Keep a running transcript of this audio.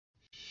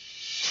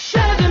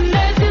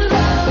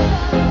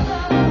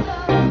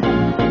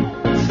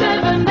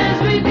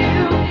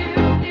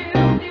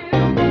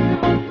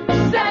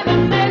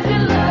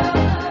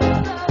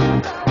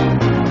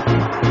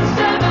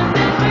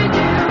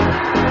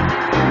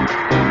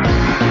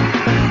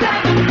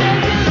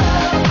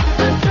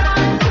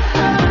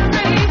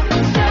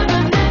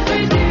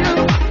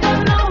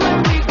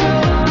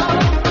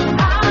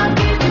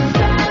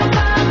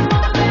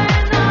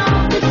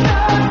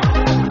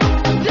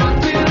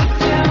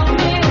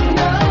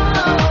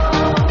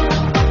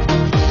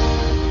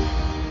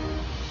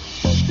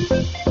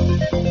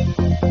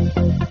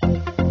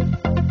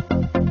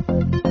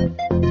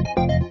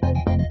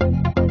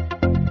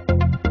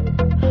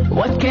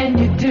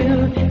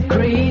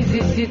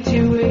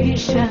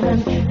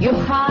situation. Your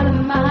heart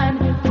and mind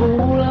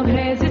full of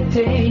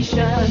hesitation.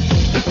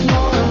 It's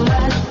more or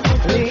less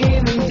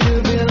leaving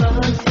to be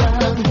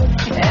lonesome.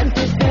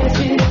 Empty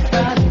spaces,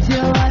 but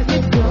your life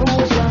it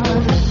goes on.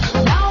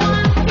 Now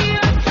I'm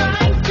here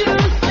trying to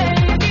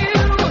save you.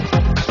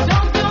 So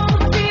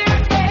don't fear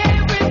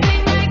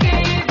everything I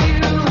gave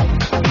you.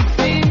 It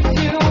seems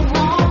you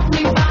want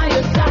me by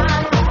your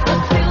side, but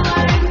still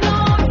I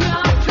know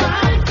you're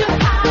trying to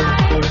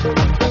hide.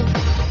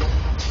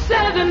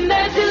 7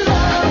 days in